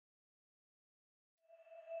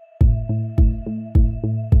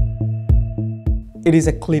it is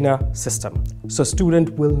a cleaner system, so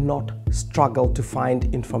student will not struggle to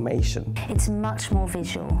find information. It's much more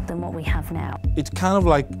visual than what we have now. It kind of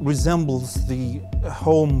like resembles the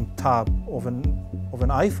home tab of an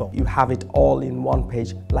iPhone. You have it all in one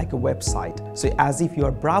page like a website, so as if you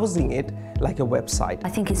are browsing it like a website. I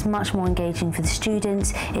think it's much more engaging for the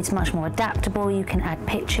students, it's much more adaptable, you can add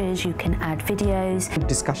pictures, you can add videos.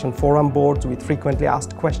 Discussion forum boards with frequently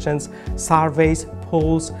asked questions, surveys,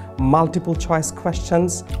 polls, multiple choice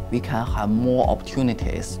questions. We can have more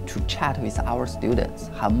opportunities to chat with our students,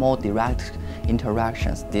 have more direct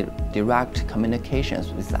interactions, direct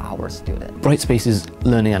communications with our students. Brightspace's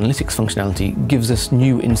learning analytics functionality gives us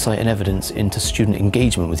new insight and evidence into student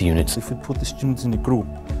engagement with units. If we put the students in a group,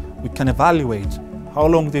 we can evaluate how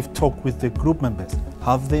long they've talked with their group members,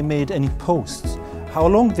 have they made any posts, how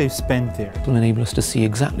long they've spent there. It will enable us to see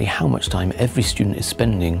exactly how much time every student is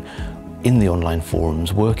spending in the online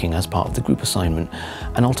forums working as part of the group assignment,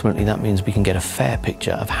 and ultimately that means we can get a fair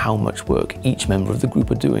picture of how much work each member of the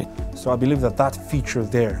group are doing. So I believe that that feature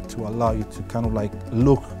there to allow you to kind of like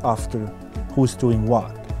look after who's doing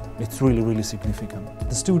what, it's really, really significant.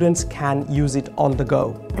 The students can use it on the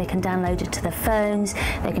go. They can download it to their phones,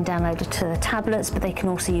 they can download it to their tablets, but they can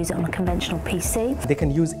also use it on a conventional PC. They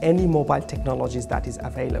can use any mobile technologies that is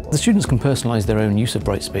available. The students can personalise their own use of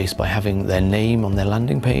Brightspace by having their name on their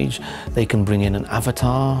landing page. They can bring in an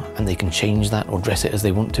avatar and they can change that or dress it as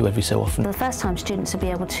they want to every so often. For the first time, students will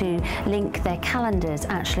be able to link their calendars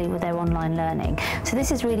actually with their online learning. So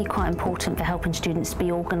this is really quite important for helping students to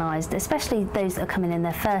be organised, especially those that are coming in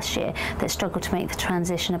their first year that struggle to make the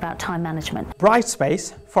transition about time management.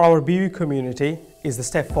 Brightspace for our BU community is the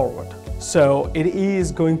step forward. So it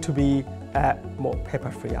is going to be more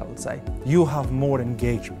paper-free, I would say. You have more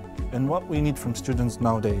engagement, and what we need from students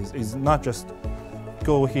nowadays is not just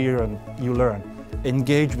go here and you learn,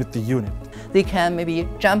 engage with the unit. They can maybe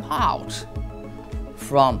jump out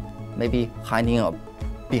from maybe hiding up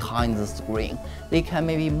behind the screen. They can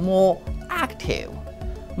maybe more active,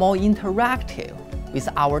 more interactive with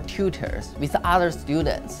our tutors, with other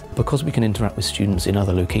students. Because we can interact with students in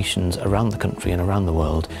other locations around the country and around the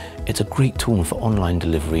world, it's a great tool for online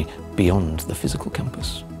delivery beyond the physical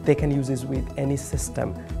campus. They can use this with any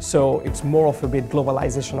system, so it's more of a bit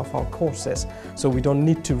globalization of our courses. So we don't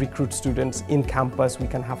need to recruit students in campus, we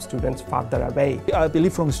can have students farther away. I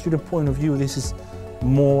believe from a student point of view, this is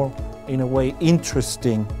more, in a way,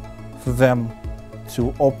 interesting for them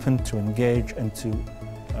to open, to engage, and to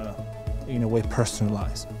in a way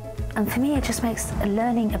personalised. And for me it just makes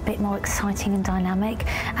learning a bit more exciting and dynamic,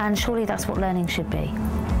 and surely that's what learning should be.